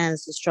Afghanistan.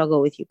 It's a struggle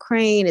with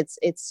Ukraine.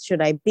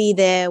 Should I be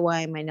there?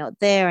 Why am I not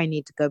there? I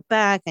need to go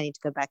back. I need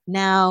to go back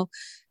now.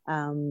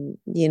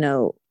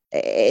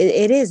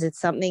 It's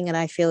something that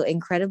I feel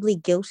incredibly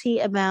guilty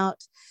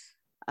about,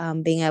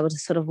 being able to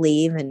sort of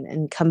leave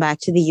and come back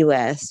to the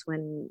US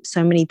when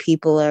so many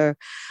people are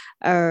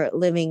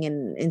living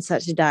in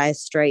such dire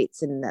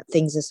straits, and that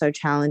things are so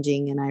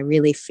challenging. And I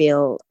really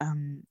feel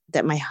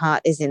that my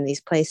heart is in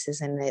these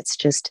places, and there's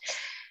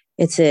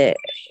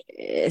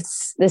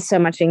so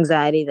much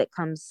anxiety that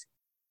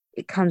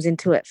comes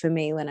into it for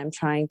me when I'm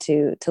trying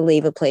to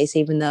leave a place,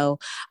 even though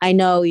I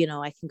know,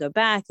 I can go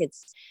back.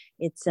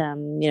 It's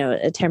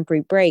a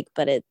temporary break,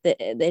 but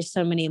there's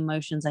so many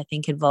emotions, I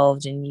think,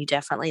 involved, and you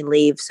definitely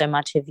leave so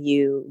much of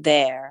you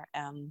there.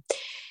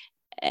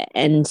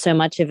 And so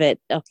much of it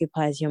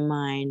occupies your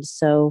mind.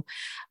 So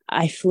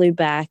I flew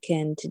back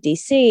into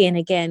DC, and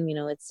again,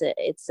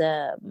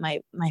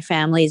 my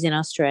family's in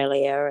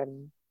Australia,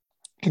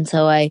 and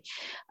so I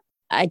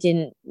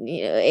didn't,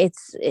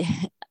 it's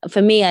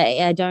for me,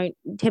 I don't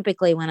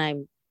typically, when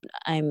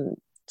I'm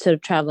sort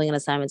of traveling on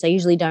assignments, I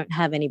usually don't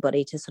have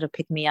anybody to sort of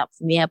pick me up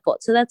from the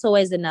airport. So that's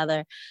always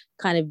another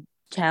kind of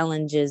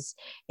challenge, is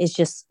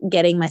just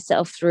getting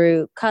myself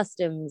through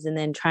customs, and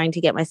then trying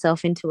to get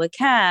myself into a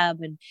cab,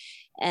 and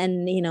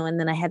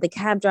then I had the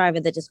cab driver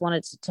that just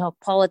wanted to talk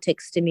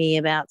politics to me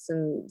about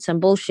some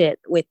bullshit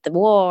with the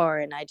war.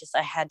 And I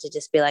had to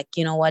just be like,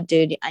 you know what,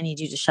 dude, I need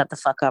you to shut the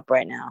fuck up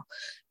right now,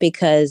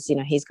 because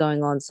he's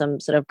going on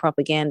some sort of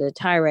propaganda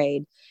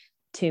tirade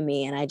to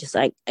me, and I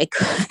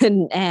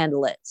couldn't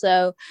handle it.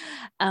 So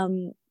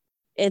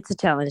it's a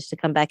challenge to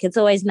come back. It's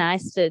always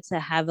nice to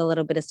have a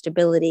little bit of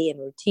stability and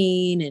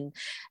routine,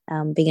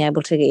 and being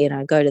able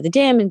to go to the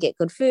gym and get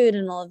good food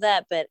and all of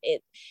that. But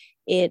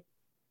it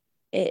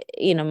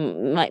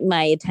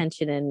my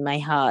attention and my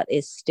heart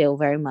is still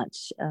very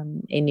much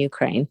in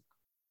Ukraine.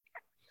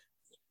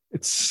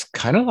 It's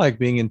kind of like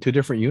being in two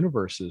different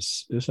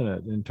universes, isn't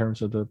it? In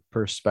terms of the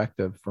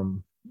perspective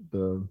from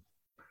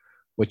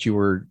what you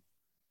were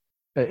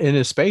in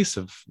a space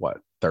of what,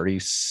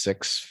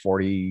 36,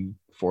 40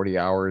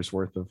 hours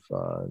worth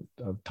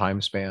of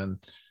time span.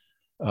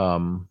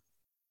 Um,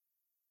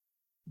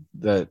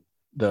 that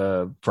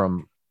the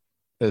from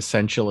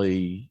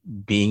essentially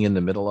being in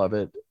the middle of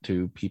it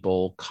to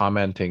people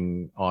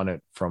commenting on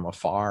it from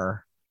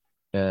afar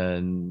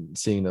and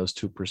seeing those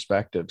two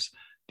perspectives.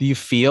 Do you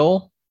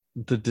feel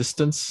the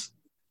distance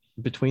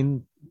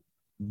between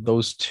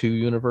those two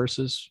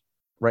universes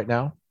right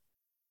now?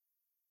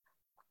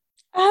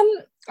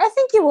 I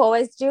think you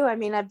always do. I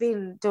mean, I've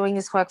been doing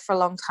this work for a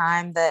long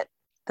time. That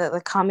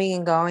the coming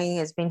and going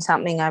has been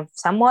something I've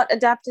somewhat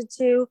adapted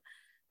to.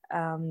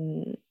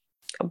 Um,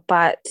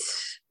 but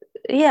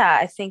yeah,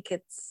 I think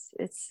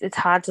it's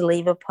hard to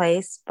leave a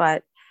place,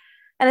 but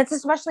and it's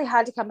especially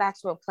hard to come back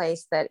to a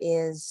place that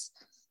is,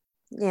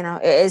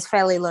 it is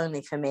fairly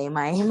lonely for me.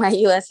 My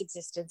US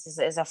existence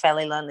is a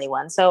fairly lonely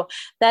one, so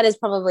that is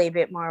probably a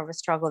bit more of a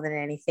struggle than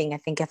anything. I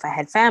think if I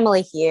had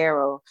family here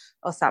or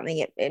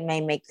something, it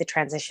may make the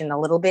transition a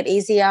little bit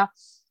easier,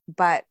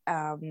 but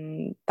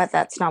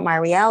that's not my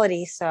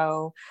reality.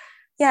 So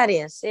yeah,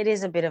 it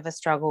is a bit of a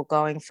struggle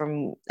going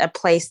from a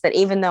place that,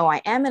 even though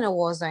I am in a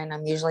war zone,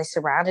 I'm usually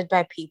surrounded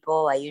by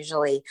people. I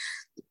usually,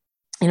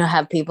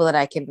 have people that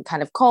I can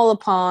kind of call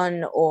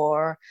upon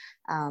or,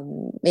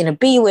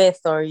 be with,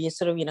 or you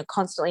sort of,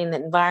 constantly in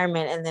the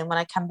environment. And then when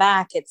I come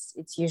back,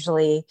 it's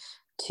usually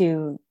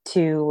to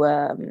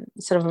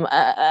sort of,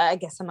 I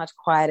guess, a much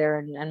quieter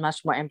and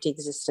much more empty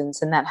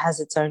existence. And that has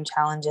its own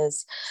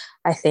challenges,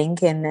 I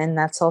think. And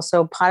that's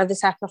also part of the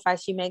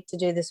sacrifice you make to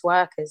do this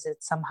work, is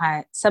it's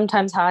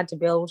sometimes hard to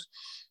build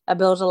a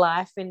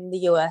life in the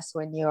US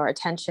when your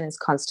attention is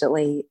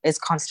constantly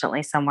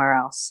somewhere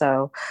else.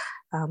 So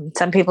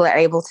some people are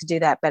able to do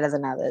that better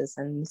than others,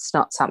 and it's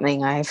not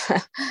something I've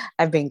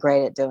I've been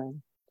great at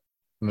doing.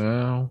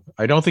 No,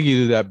 I don't think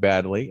you do that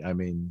badly. I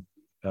mean,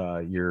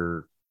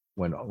 you're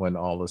when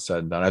all is said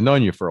and done. I've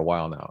known you for a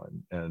while now,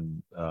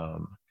 and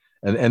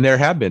there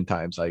have been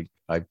times I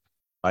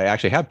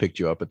actually have picked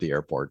you up at the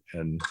airport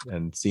and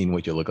seen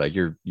what you look like.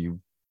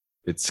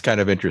 It's kind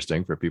of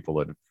interesting for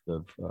people that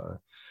have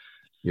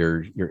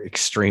you're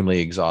extremely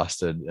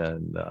exhausted,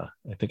 and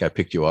I think I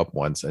picked you up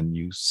once and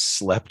you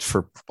slept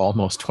for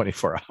almost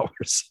 24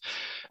 hours.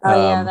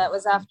 Oh yeah, that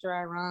was after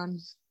Iran.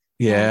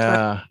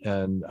 Yeah,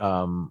 and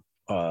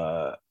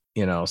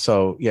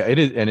so yeah, it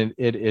is, and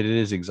it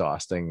is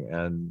exhausting,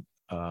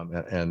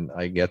 and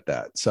I get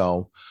that.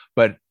 So,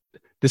 but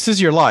this is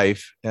your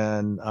life,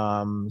 and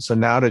so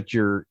now that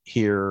you're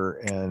here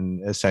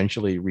and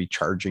essentially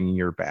recharging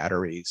your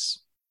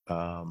batteries,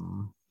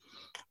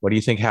 what do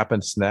you think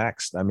happens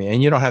next? I mean,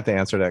 and you don't have to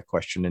answer that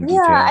question in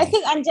detail. Yeah, I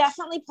think I'm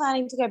definitely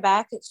planning to go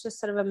back. It's just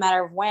sort of a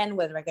matter of when,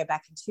 whether I go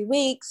back in 2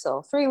 weeks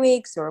or 3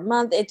 weeks or a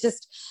month. It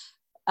just,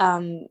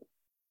 I'm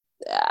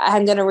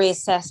going to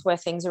reassess where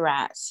things are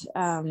at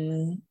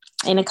in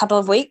a couple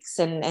of weeks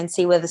and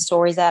see where the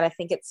story's at. I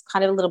think it's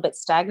kind of a little bit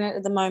stagnant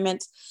at the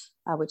moment,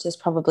 which is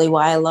probably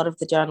why a lot of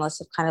the journalists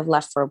have kind of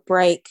left for a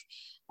break.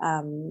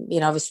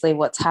 Obviously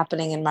what's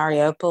happening in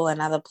Mariupol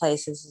and other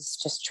places is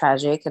just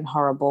tragic and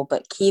horrible,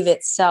 but Kyiv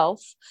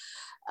itself,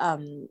 I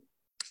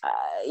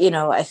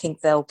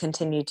think there'll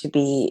continue to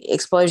be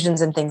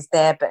explosions and things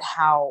there, but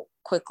how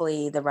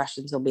quickly the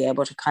Russians will be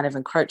able to kind of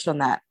encroach on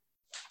that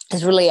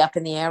is really up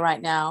in the air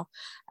right now.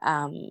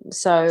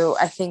 So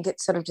I think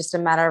it's sort of just a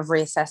matter of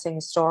reassessing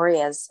the story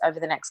as over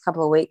the next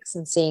couple of weeks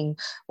and seeing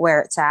where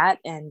it's at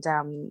and,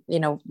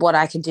 what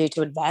I can do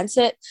to advance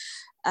it.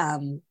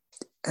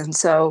 And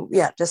so,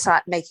 yeah, just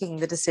start making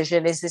the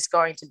decision. Is this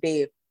going to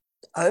be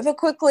over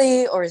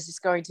quickly, or is this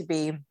going to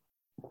be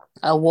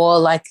a war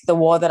like the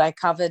war that I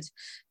covered,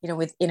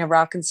 in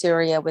Iraq and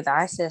Syria with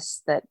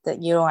ISIS that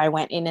I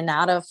went in and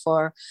out of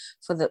for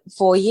the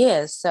 4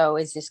 years. So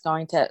is this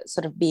going to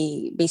sort of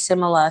be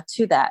similar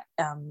to that,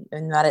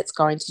 and that it's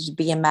going to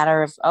be a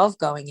matter of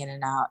going in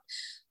and out?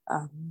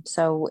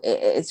 So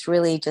it's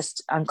really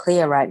just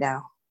unclear right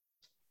now.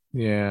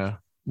 Yeah.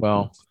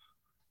 Well,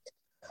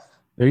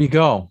 there you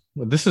go.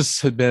 Well, this has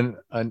been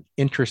an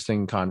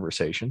interesting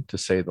conversation, to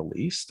say the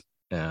least.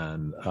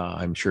 And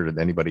I'm sure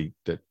that anybody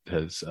that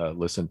has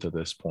listened to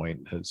this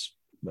point has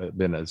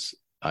been as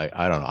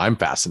I don't know. I'm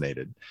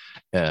fascinated,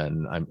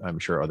 and I'm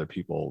sure other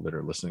people that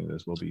are listening to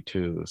this will be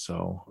too.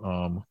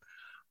 So,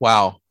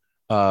 wow,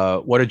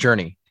 what a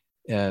journey!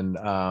 And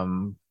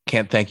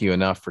can't thank you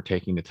enough for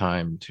taking the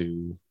time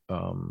to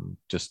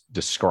just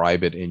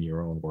describe it in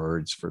your own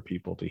words for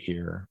people to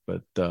hear.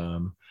 But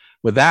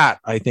with that,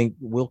 I think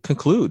we'll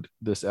conclude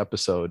this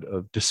episode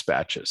of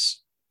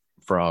Dispatches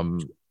from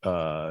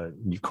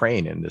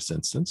Ukraine in this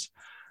instance,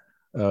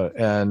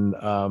 and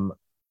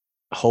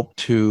hope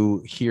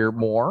to hear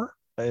more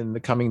in the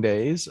coming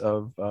days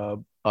of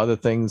other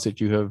things that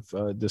you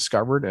have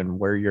discovered and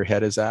where your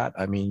head is at.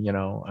 I mean,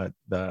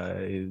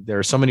 there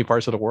are so many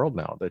parts of the world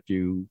now that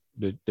you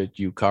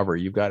cover.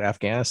 You've got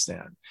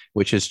Afghanistan,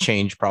 which has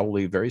changed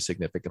probably very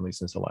significantly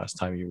since the last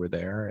time you were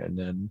there, and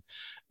then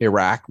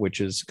Iraq,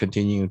 which is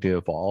continuing to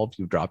evolve.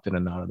 You've dropped in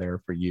and out of there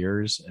for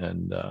years,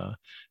 and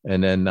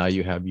then now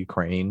you have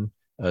Ukraine.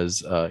 as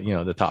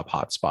the top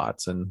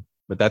hotspots.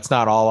 But that's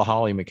not all of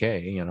Hollie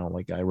McKay.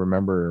 Like I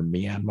remember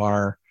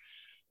Myanmar,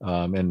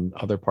 and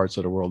other parts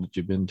of the world that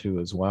you've been to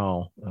as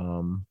well.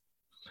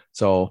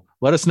 So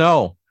let us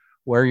know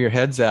where your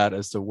head's at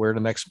as to where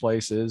the next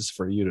place is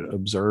for you to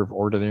observe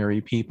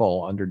ordinary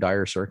people under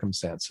dire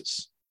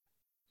circumstances.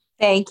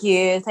 Thank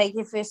you. Thank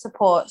you for your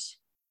support.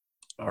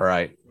 All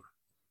right.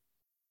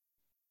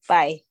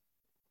 Bye.